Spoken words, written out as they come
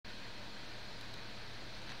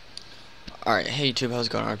Alright, hey YouTube, how's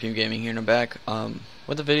it going? RPM Gaming here, and I'm back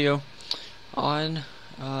with a video on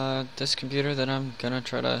this computer that I'm gonna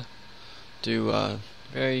try to do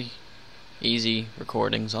very easy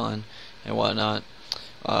recordings on and whatnot.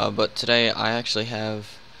 But today I actually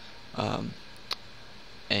have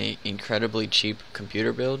a incredibly cheap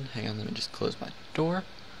computer build. Hang on, let me just close my door.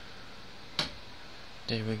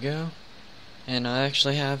 There we go. And I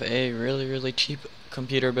actually have a really cheap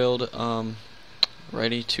computer build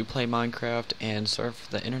ready to play Minecraft and surf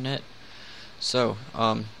the internet. So,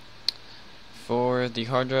 for the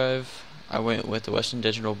hard drive, I went with the Western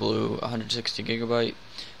Digital Blue 160 gigabyte,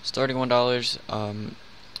 starting $1.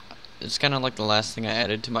 It's kind of like the last thing I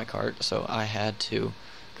added to my cart, so I had to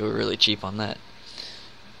go really cheap on that.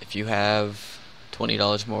 If you have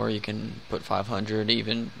 $20 more, you can put 500,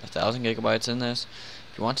 even 1,000 gigabytes in this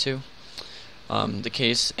if you want to. The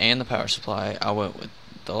case and the power supply, I went with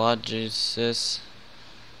the Logisys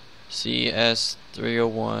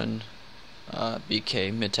CS301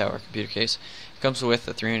 BK mid-tower computer case. It comes with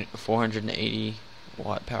a 480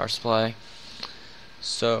 watt power supply,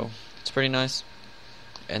 so it's pretty nice.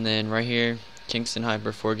 And then right here, Kingston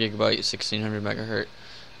Hyper 4 gigabyte 1600 megahertz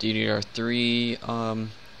DDR3.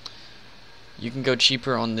 You can go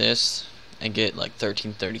cheaper on this and get like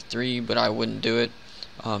 1333, but I wouldn't do it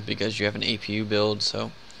because you have an APU build,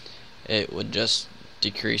 so it would just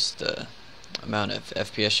decrease the amount of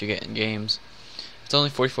FPS you get in games. It's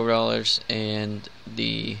only $44, and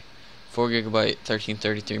the 4 gigabyte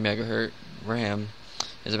 1333 megahertz RAM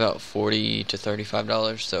is about $40 to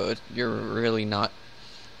 $35, so you're really not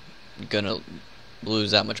gonna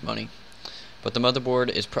lose that much money. But the motherboard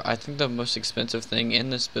is I think the most expensive thing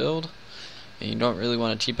in this build, and you don't really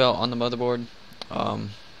want to cheap out on the motherboard.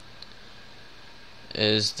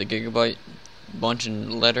 Is the Gigabyte bunch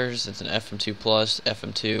in letters. It's an FM2 Plus,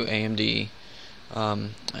 FM2, AMD,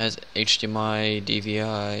 has HDMI,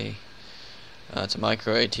 DVI, it's a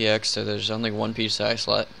micro ATX, so there's only one PCI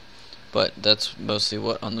slot, but that's mostly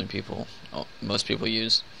what most people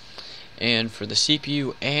use. And for the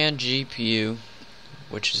CPU and GPU,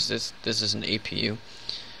 which is this is an APU,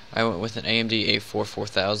 I went with an AMD A4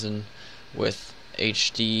 4000 with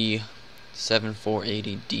HD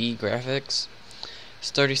 7480D graphics.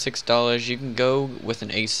 It's $36. You can go with an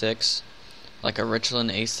A6, like a Richland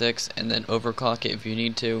A6, and then overclock it if you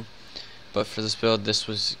need to. But for this build, this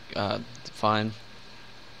was fine.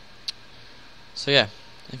 So yeah,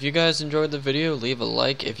 if you guys enjoyed the video, leave a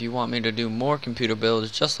like. If you want me to do more computer builds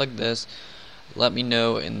just like this, let me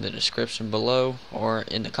know in the description below or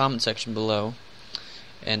in the comment section below.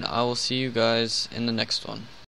 And I will see you guys in the next one.